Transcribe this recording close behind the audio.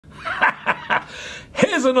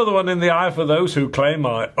Here's another one in the eye for those who claim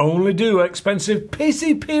I only do expensive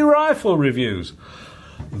PCP rifle reviews.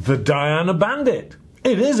 The Diana Bandit.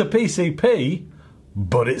 It is a PCP,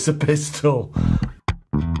 but it's a pistol.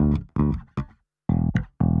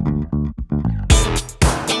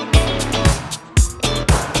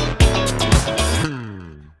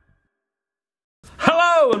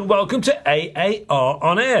 Hello and welcome to AAR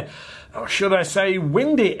on Air. Or should I say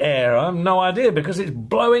windy air? I have no idea because it's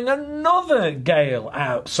blowing another gale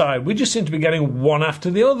outside. We just seem to be getting one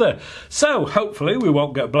after the other. So hopefully we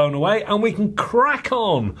won't get blown away and we can crack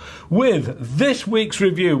on with this week's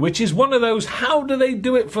review, which is one of those how do they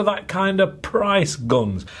do it for that kind of price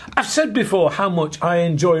guns. I've said before how much I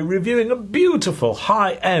enjoy reviewing a beautiful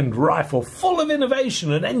high-end rifle full of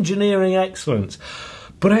innovation and engineering excellence.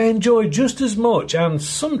 But I enjoy just as much and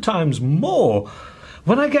sometimes more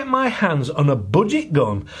when I get my hands on a budget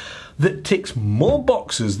gun that ticks more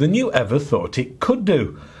boxes than you ever thought it could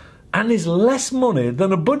do and is less money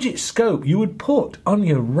than a budget scope you would put on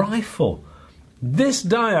your rifle. This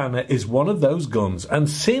Diana is one of those guns and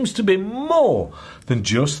seems to be more than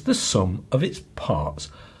just the sum of its parts.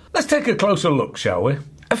 Let's take a closer look, shall we?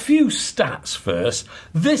 A few stats first.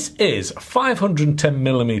 This is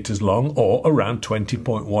 510mm long, or around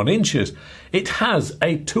 20.1 inches. It has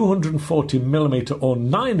a 240mm or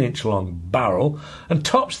 9-inch long barrel and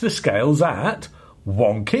tops the scales at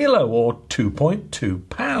 1 kilo or 2.2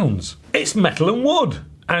 pounds. It's metal and wood.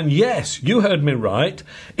 And yes, you heard me right.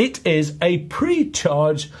 It is a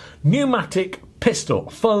pre-charged pneumatic pistol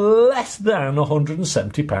for less than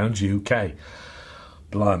 £170 UK.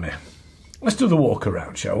 Blimey. Let's do the walk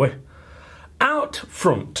around, shall we? Out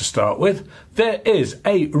front, to start with, there is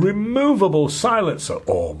a removable silencer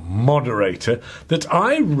or moderator that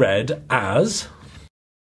I read as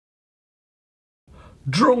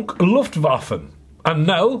Drunk Luftwaffen. And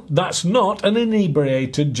no, that's not an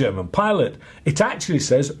inebriated German pilot. It actually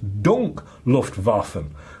says Dunk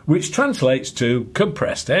Luftwaffen, which translates to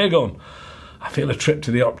compressed airgun. I feel a trip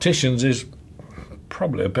to the opticians is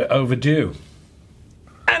probably a bit overdue.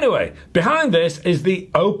 Anyway, behind this is the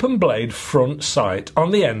open blade front sight on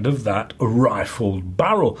the end of that rifled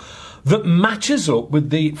barrel that matches up with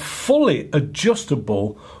the fully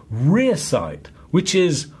adjustable rear sight, which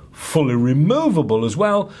is fully removable as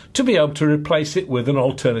well to be able to replace it with an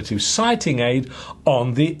alternative sighting aid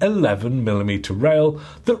on the 11mm rail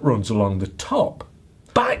that runs along the top.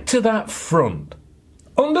 Back to that front.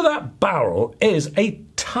 Under that barrel is a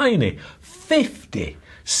tiny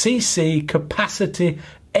 50cc capacity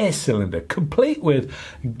air cylinder, complete with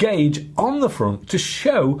gauge on the front to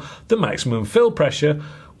show the maximum fill pressure,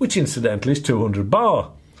 which incidentally is 200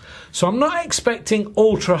 bar. So I'm not expecting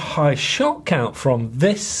ultra high shot count from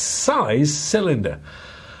this size cylinder,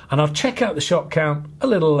 and I'll check out the shot count a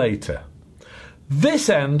little later. This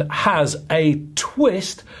end has a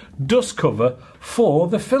twist dust cover for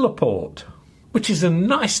the filler port, which is a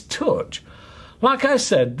nice touch. Like I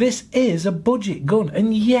said, this is a budget gun,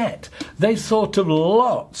 and yet they've thought of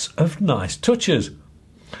lots of nice touches.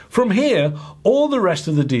 From here, all the rest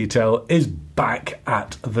of the detail is back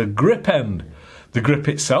at the grip end. The grip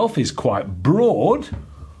itself is quite broad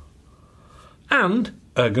and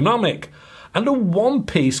ergonomic, and a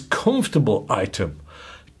one-piece comfortable item.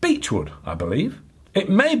 Beechwood, I believe. It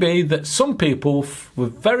may be that some people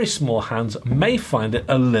with very small hands may find it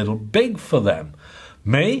a little big for them.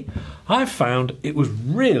 Me, I found it was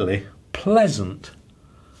really pleasant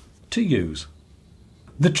to use.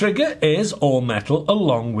 The trigger is all metal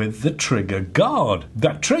along with the trigger guard.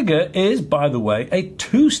 That trigger is, by the way, a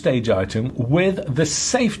two-stage item with the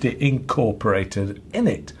safety incorporated in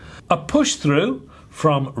it. A push through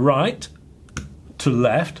from right to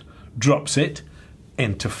left drops it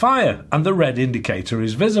into fire and the red indicator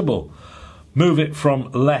is visible. Move it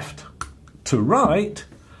from left to right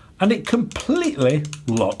and it completely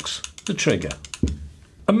locks the trigger.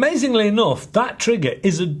 Amazingly enough, that trigger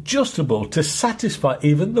is adjustable to satisfy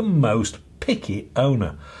even the most picky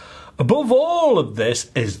owner. Above all of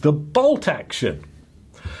this is the bolt action.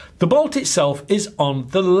 The bolt itself is on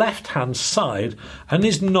the left-hand side and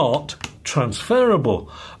is not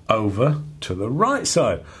transferable over to the right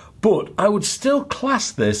side, but I would still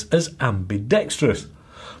class this as ambidextrous.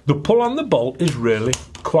 The pull on the bolt is really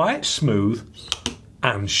quite smooth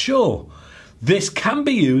and sure. This can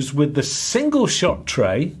be used with the single shot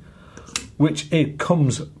tray, which it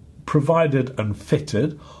comes provided and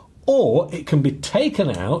fitted, or it can be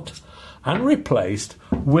taken out and replaced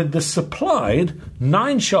with the supplied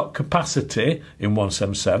 9-shot capacity in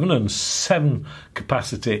 177 and 7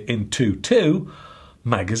 capacity in 22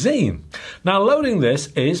 magazine. Now loading this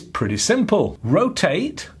is pretty simple.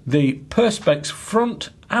 Rotate the perspex front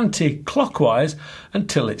anti-clockwise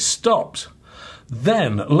until it stops.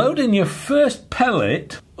 Then load in your first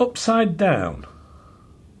pellet upside down.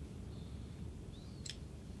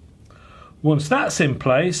 Once that's in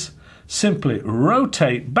place, simply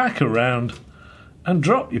rotate back around and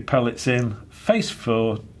drop your pellets in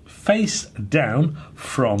face down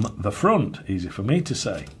from the front. Easy for me to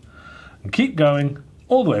say. And keep going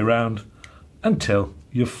all the way around until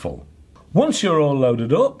you're full. Once you're all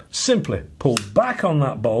loaded up, simply pull back on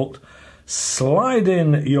that bolt, slide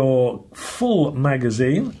in your full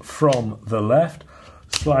magazine from the left,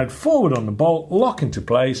 slide forward on the bolt, lock into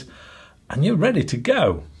place, and you're ready to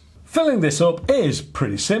go. Filling this up is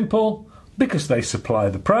pretty simple because they supply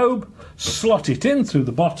the probe. Slot it in through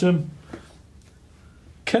the bottom,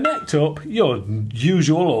 connect up your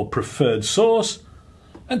usual or preferred source,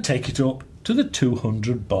 and take it up to the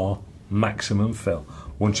 200 bar maximum fill.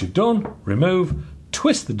 Once you've done, remove,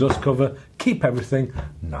 twist the dust cover, keep everything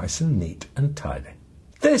nice and neat and tidy.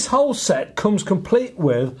 This whole set comes complete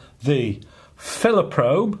with the filler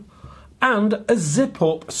probe and a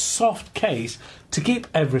zip-up soft case to keep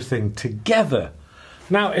everything together.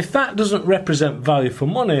 Now, if that doesn't represent value for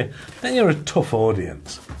money, then you're a tough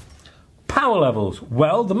audience. Power levels.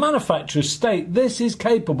 Well, the manufacturers state this is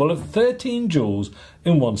capable of 13 joules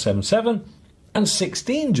in 177 and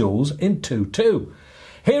 16 joules in 22.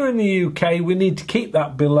 Here in the UK, we need to keep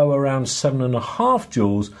that below around 7.5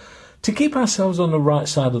 joules to keep ourselves on the right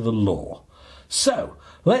side of the law. So,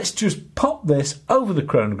 let's just pop this over the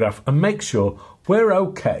chronograph and make sure we're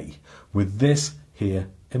okay with this here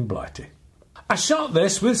in Blighty. I shot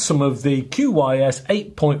this with some of the QYS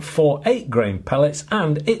 8.48 grain pellets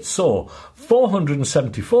and it saw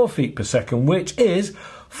 474 feet per second, which is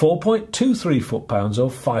 4.23 foot-pounds or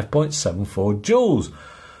 5.74 joules.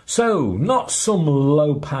 So, not some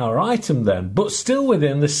low power item then, but still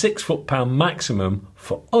within the 6 foot-pound maximum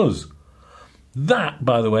for us. That,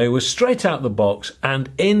 by the way, was straight out the box and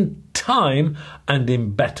in time and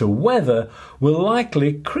in better weather will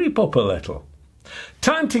likely creep up a little.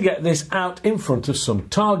 Time to get this out in front of some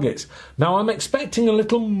targets. Now I'm expecting a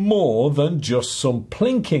little more than just some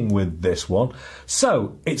plinking with this one,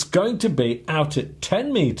 so it's going to be out at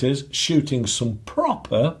 10 metres shooting some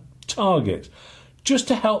proper targets. Just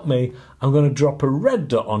to help me, I'm going to drop a red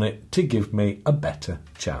dot on it to give me a better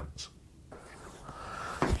chance.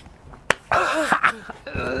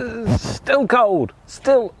 Still cold,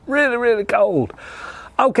 still really, really cold.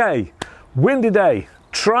 Okay, windy day,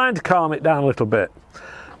 trying to calm it down a little bit.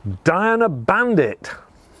 Diana Bandit.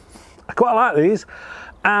 I quite like these.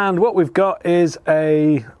 And what we've got is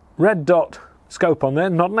a red dot scope on there,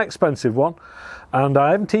 not an expensive one. And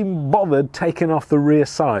I haven't even bothered taking off the rear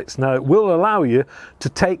sights. Now it will allow you to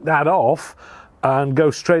take that off and go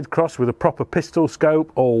straight across with a proper pistol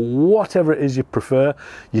scope or whatever it is you prefer.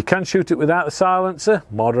 You can shoot it without the silencer,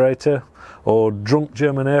 moderator, or drunk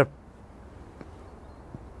German air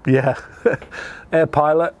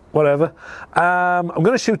pilot, whatever. I'm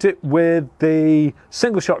going to shoot it with the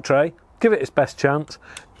single shot tray, give it its best chance.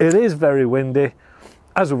 It is very windy,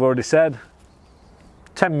 as we've already said,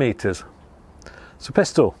 10 metres. It's a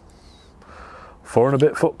pistol, 4 and a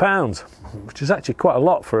bit foot-pounds, which is actually quite a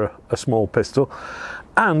lot for a small pistol.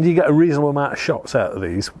 And you get a reasonable amount of shots out of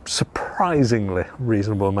these, surprisingly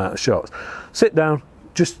reasonable amount of shots. Sit down,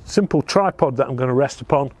 just simple tripod that I'm going to rest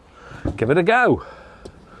upon, give it a go.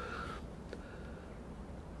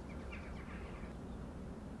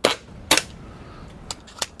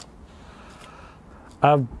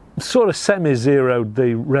 I've sort of semi-zeroed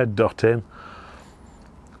the red dot in.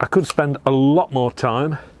 I could spend a lot more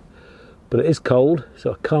time, but it is cold,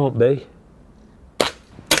 so I can't be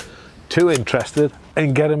too interested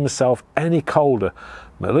in getting myself any colder.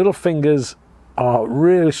 My little fingers are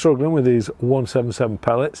really struggling with these 177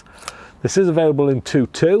 pellets. This is available in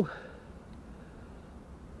 2.2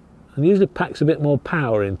 and usually packs a bit more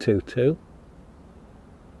power in 2.2.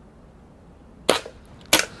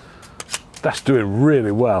 That's doing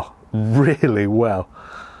really well, really well.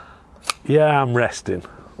 Yeah, I'm resting.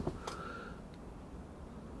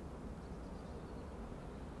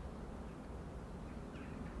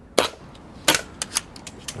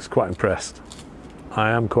 I was quite impressed. I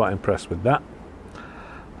am quite impressed with that.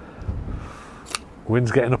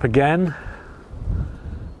 Wind's getting up again.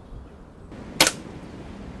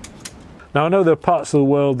 Now I know there are parts of the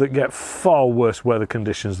world that get far worse weather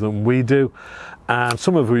conditions than we do, and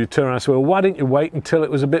some of you turn around and say, well, why didn't you wait until it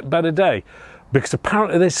was a bit better day? Because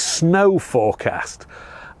apparently there's snow forecast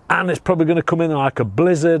and it's probably going to come in like a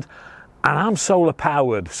blizzard, And I'm solar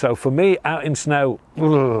powered, so for me, out in snow,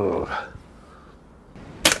 ugh.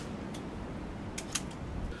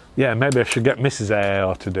 Yeah, maybe I should get Mrs.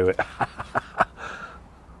 AAR to do it.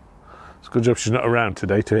 It's a good job she's not around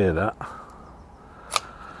today to hear that.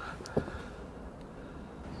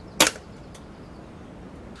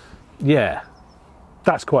 Yeah,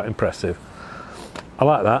 that's quite impressive. I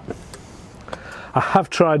like that. I have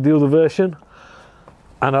tried the other version,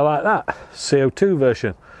 and I like that CO2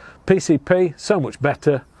 version. PCP, so much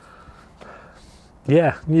better.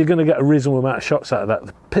 Yeah, you're going to get a reasonable amount of shots out of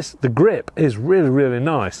that. The grip is really, really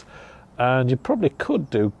nice, and you probably could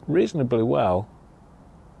do reasonably well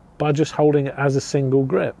by just holding it as a single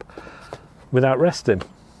grip without resting.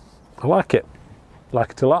 I like it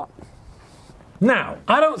a lot. Now,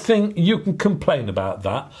 I don't think you can complain about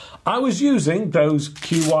that. I was using those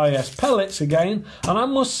QYS pellets again, and I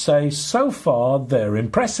must say, so far, they're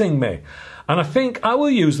impressing me. And I think I will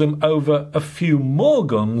use them over a few more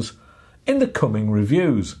guns in the coming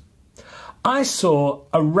reviews. I saw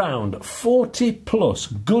around 40 plus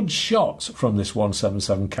good shots from this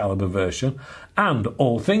 177 caliber version, and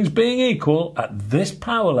all things being equal, at this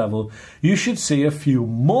power level, you should see a few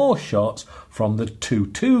more shots from the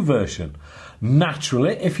 2.2 version.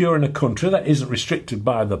 Naturally, if you're in a country that isn't restricted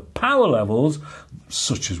by the power levels,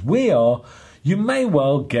 such as we are, you may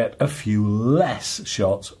well get a few less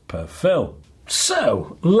shots per fill.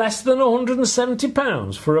 So, less than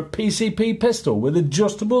 £170 for a PCP pistol with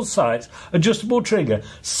adjustable sights, adjustable trigger,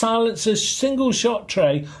 silencer, single shot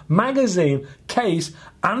tray, magazine, case,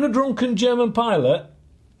 and a drunken German pilot.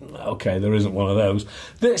 Okay, there isn't one of those.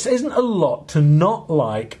 There isn't a lot to not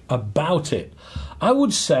like about it. I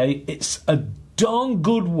would say it's a darn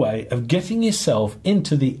good way of getting yourself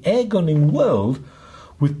into the airgunning world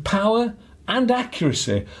with power and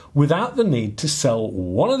accuracy without the need to sell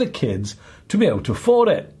one of the kids to be able to afford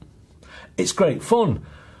it. It's great fun.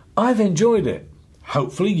 I've enjoyed it.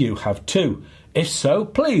 Hopefully you have too. If so,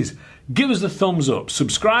 please give us the thumbs up,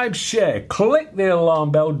 subscribe, share, click the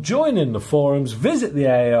alarm bell, join in the forums, visit the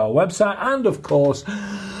AAR website, and of course,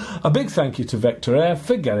 a big thank you to Vector Air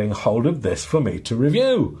for getting hold of this for me to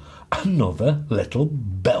review. Another little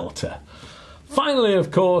belter. Finally,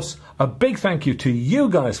 of course, a big thank you to you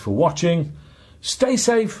guys for watching. Stay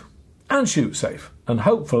safe and shoot safe. And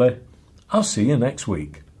hopefully, I'll see you next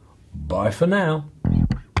week. Bye for now.